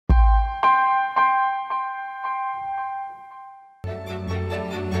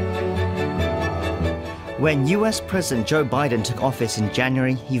When US President Joe Biden took office in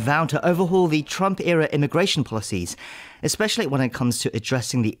January, he vowed to overhaul the Trump-era immigration policies, especially when it comes to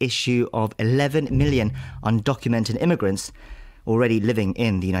addressing the issue of 11 million undocumented immigrants already living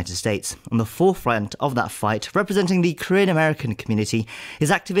in the United States. On the forefront of that fight, representing the Korean-American community, is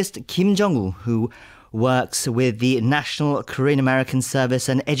activist Kim Jung Woo, who works with the National Korean-American Service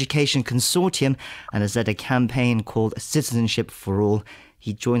and Education Consortium and has led a campaign called Citizenship for All.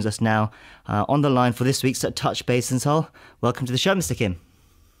 He joins us now on the line for this week's Touch Base in Seoul. Welcome to the show, Mr. Kim.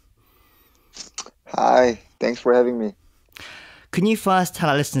 Hi, thanks for having me. Can you first tell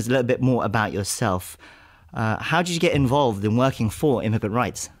our listeners a little bit more about yourself? How did you get involved in working for immigrant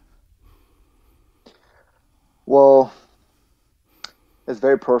rights? Well, it's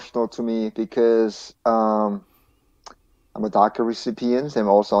very personal to me because I'm a DACA recipient. I'm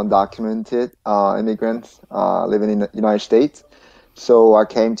also undocumented immigrant living in the United States. So I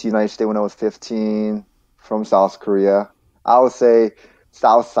came to the United States when I was 15 from South Korea. I would say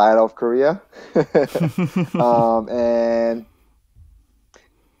south side of Korea.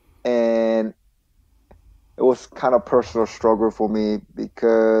 And it was kind of personal struggle for me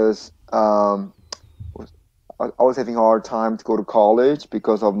because I was having a hard time to go to college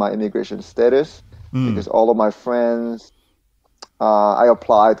because of my immigration status. Because all of my friends, I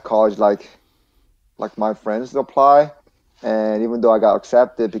applied college like my friends apply. And even though I got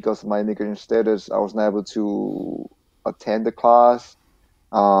accepted because of my immigration status, I was not able to attend the class.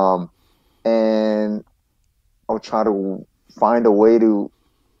 And I was trying to find a way to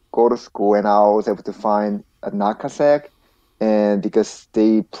go to school, and I was able to find a NAKASEC. And because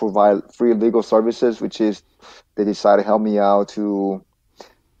they provide free legal services, which is they decided to help me out to,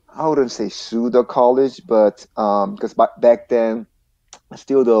 I wouldn't say sue the college, but because back then,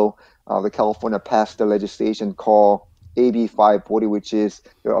 still though, the California passed the legislation called AB 540, which is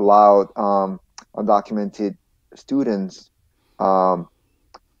you're allowed undocumented students can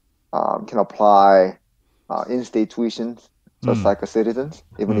apply in-state tuitions just like a citizen,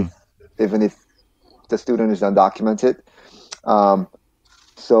 even if the student is undocumented.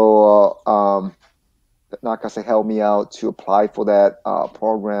 So NAKASEC helped me out to apply for that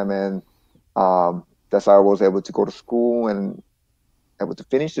program, and that's how I was able to go to school and able to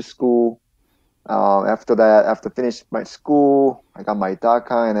finish the school. After that, after finishing my school, I got my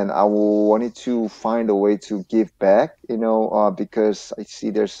DACA, and then I wanted to find a way to give back, because I see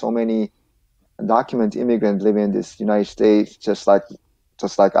there's so many undocumented immigrants living in this United States, just like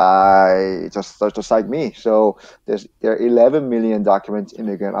me. So there are 11 million documented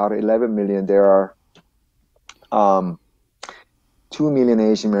immigrants. Out of 11 million, there are 2 million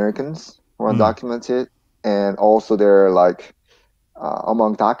Asian Americans who are undocumented, and also there are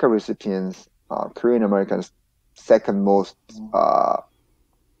among DACA recipients, Korean Americans, second most,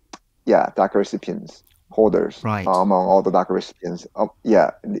 DACA recipients holders, right, among all the DACA recipients.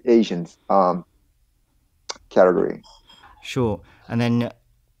 In the Asians category. Sure. And then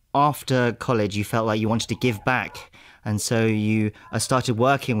after college, you felt like you wanted to give back, and so you started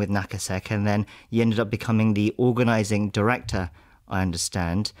working with NAKASEC, and then you ended up becoming the organizing director, I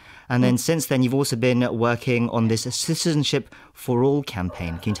understand. And then since then, you've also been working on this Citizenship for All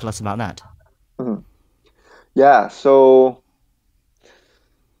campaign. Can you tell us about that? Yeah, so,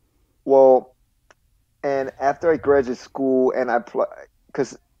 and after I graduated school and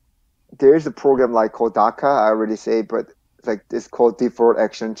because there's a program called DACA, I already say, but it's called Deferred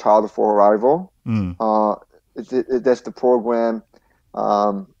Action Child for Arrival. That's the program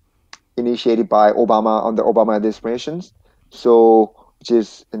initiated by Obama under Obama administrations. So, which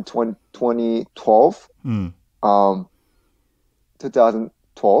is in 2012,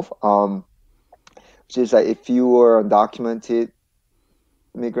 2012, which is if you are undocumented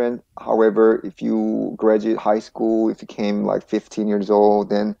immigrant, however, if you graduate high school, if you came 15 years old,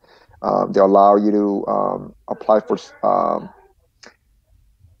 then they allow you to apply for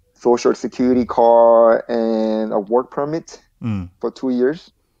Social Security card and a work permit for 2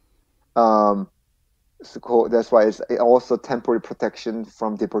 years. So that's why it's also temporary protection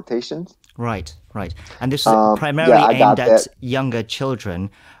from deportation. Right. And this is primarily aimed at younger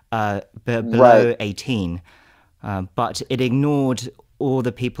children below 18, but it ignored all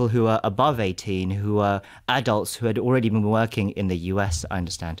the people who are above 18, who are adults who had already been working in the US, I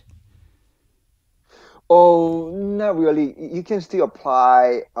understand. Oh, not really. You can still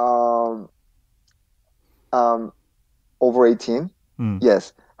apply over 18.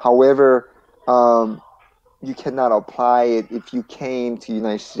 Yes. However, you cannot apply it if you came to the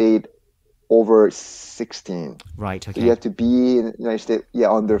United States over 16. Right, okay. So you have to be in the United States,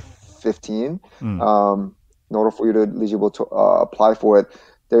 under 15, in order for you to be eligible to apply for it.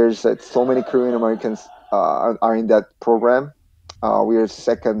 There's so many Korean Americans are in that program. We are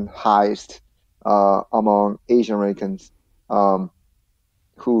second highest among Asian Americans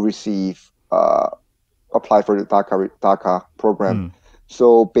who receive apply for the DACA program. Mm.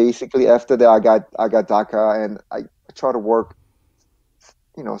 So basically, after that, I got DACA, and I try to work,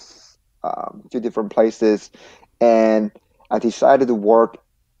 you know, a few different places, and I decided to work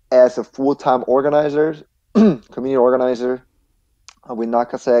as a full-time organizer, community organizer with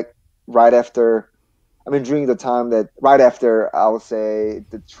NAKASEC right after. I mean, during the time that right after I would say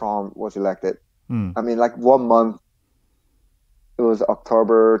that Trump was elected. Mm. I mean, like 1 month. It was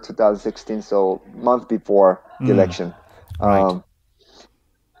October 2016, so month before the Mm. election. Right. Um,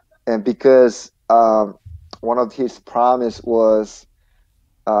 and because one of his promise was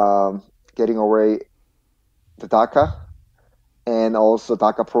getting away the DACA and also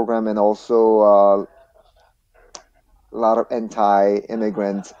DACA program, and also a lot of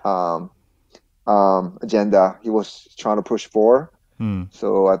anti-immigrant agenda he was trying to push for. Mm.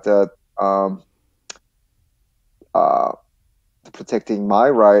 So at the uh, protecting my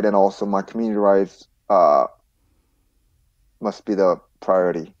right and also my community rights must be the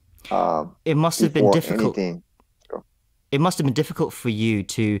priority It must have been before difficult. anything. So, It must have been difficult for you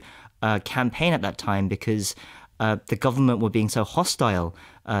to campaign at that time because the government were being so hostile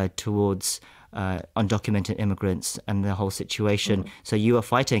towards undocumented immigrants and the whole situation. So you were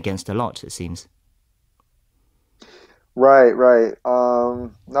fighting against a lot, it seems. right, right.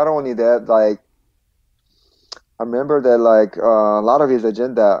 Not only that, like I remember that like a lot of his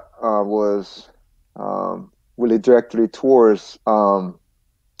agenda was really directly towards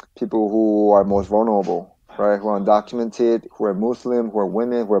people who are most vulnerable, right? Who are undocumented, who are Muslim, who are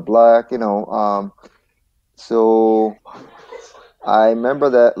women, who are black, you know. So I remember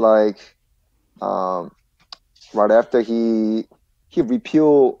that like um, right after he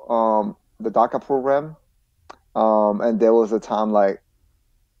repealed the DACA program, and there was a time like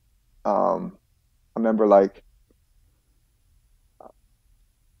I remember like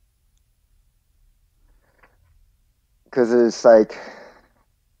because it's like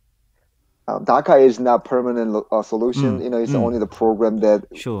DACA is not permanent solution. Mm. You know, it's Mm. only the program that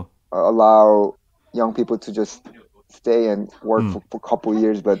Sure. allow young people to just stay and work Mm. for a couple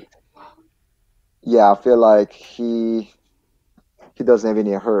years. But yeah, I feel like he doesn't have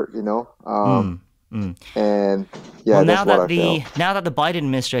any hurt, you know. Mm. Mm. And Well, yeah, that's what I felt. now that the Biden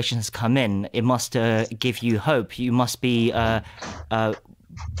administration has come in, it must give you hope. You must be uh,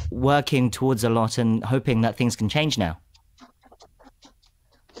 working towards a lot and hoping that things can change now.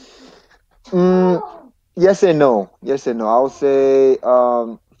 Mm, yes and no. Yes and no. I would say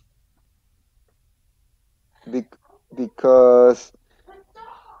be because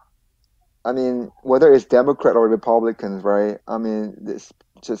I mean whether it's Democrat or Republicans, right? I mean this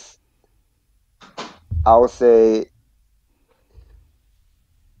just I would say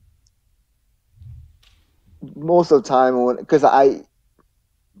most of the time when because I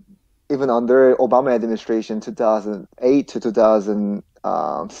even under Obama administration 2008 to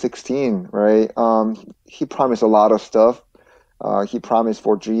 2016, right? He promised a lot of stuff. He promised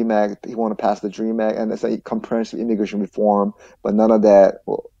for Dream Act, he want to pass the Dream Act, and it's a comprehensive immigration reform, but none of that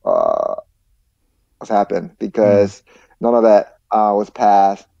has happened Mm. because none of that was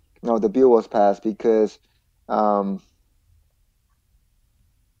passed. No, the bill was passed because um,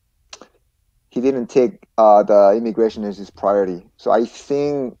 he didn't take the immigration as his priority. So I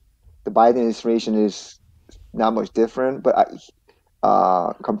think the Biden administration is not much different, but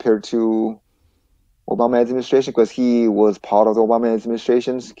compared to Obama administration, because he was part of the Obama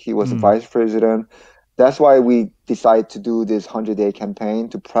administrations, he was the Mm. vice president. That's why we decided to do this 100-day campaign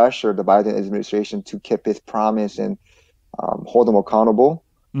to pressure the Biden administration to keep his promise and hold them accountable.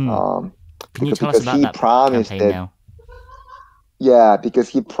 Mm. Um, Can you tell us because about he that promised campaign that, now? yeah, because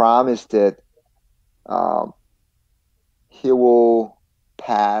he promised that um, he will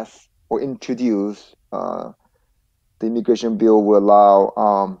pass or introduce the immigration bill will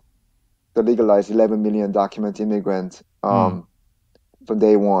allow the legalized 11 million documented immigrants Mm. from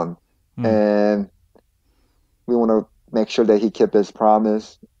day one. Mm. And we want to make sure that he kept his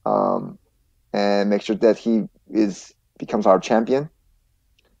promise and make sure that he is becomes our champion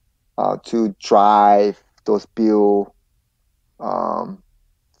to drive those bill um,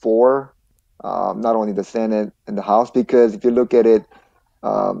 for not only the Senate and the House, because if you look at it,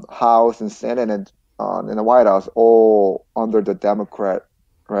 House and Senate and the White House all under the Democrat,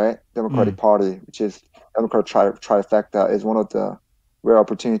 right? Democratic Mm. Party, which is Democrat trifecta, is one of the rare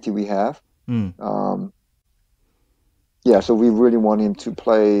opportunity we have. Mm. Um, yeah, so we really want him to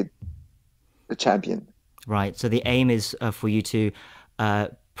play the champion. Right. So the aim is for you to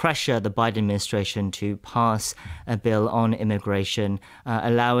pressure the Biden administration to pass a bill on immigration,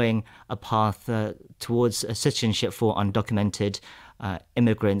 allowing a path towards citizenship for undocumented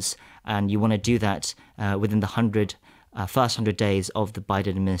immigrants. And you want to do that within the first 100 days of the Biden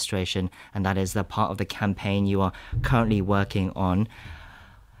administration. And that is the part of the campaign you are currently working on.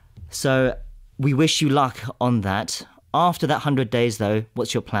 So we wish you luck on that. After that 100 days, though,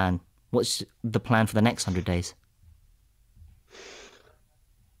 what's your plan? What's the plan for the next 100 days?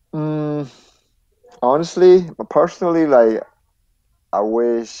 Honestly, personally, like I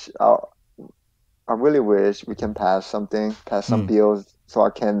wish, I really wish we can pass some bills so I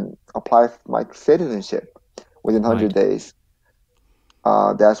can apply for my citizenship within 100 Right. days.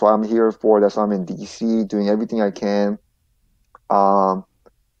 That's what I'm here for. That's why I'm in DC, doing everything I can, um,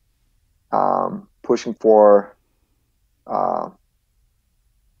 pushing for uh,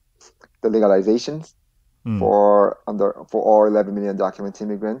 the legalizations Mm. for all 11 million documented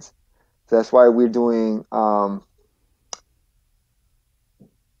immigrants. So that's why we're doing.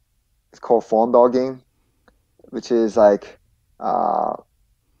 It's called phone dogging, which is like uh,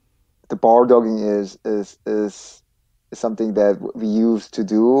 the bar dogging is something that we used to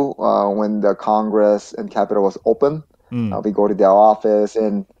do when the Congress and Capitol was open. Mm. We go to their office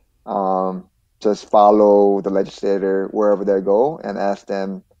and just follow the legislator wherever they go and ask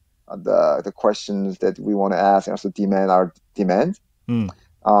them the questions that we want to ask and also demand our demands. Mm.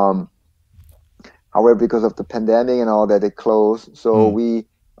 Um, However, because of the pandemic and all that, it closed. So Mm.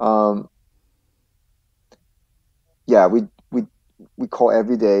 um, yeah, we call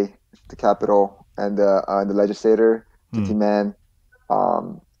every day the Capitol and the legislator to Mm.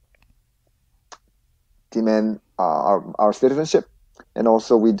 um, demand our citizenship, and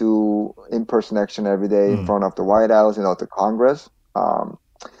also we do in-person action every day in Mm. front of the White House and also Congress.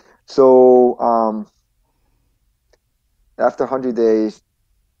 So after 100 days,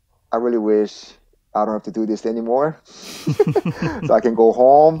 I really wish I don't have to do this anymore, so I can go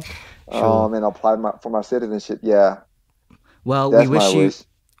home Sure. and apply for my citizenship. Yeah, Well, that's my wish.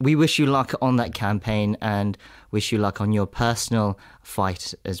 we wish you luck on that campaign and wish you luck on your personal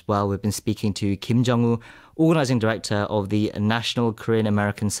fight as well. We've been speaking to Kim Jung Woo, Organizing Director of the National Korean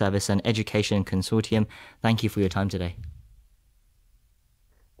American Service and Education Consortium. Thank you for your time today.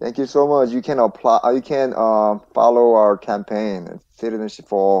 Thank you so much. You can apply. You can follow our campaign, Citizenship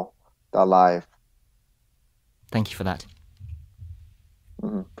for the Life. Thank you for that.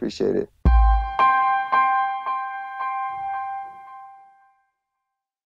 Appreciate it.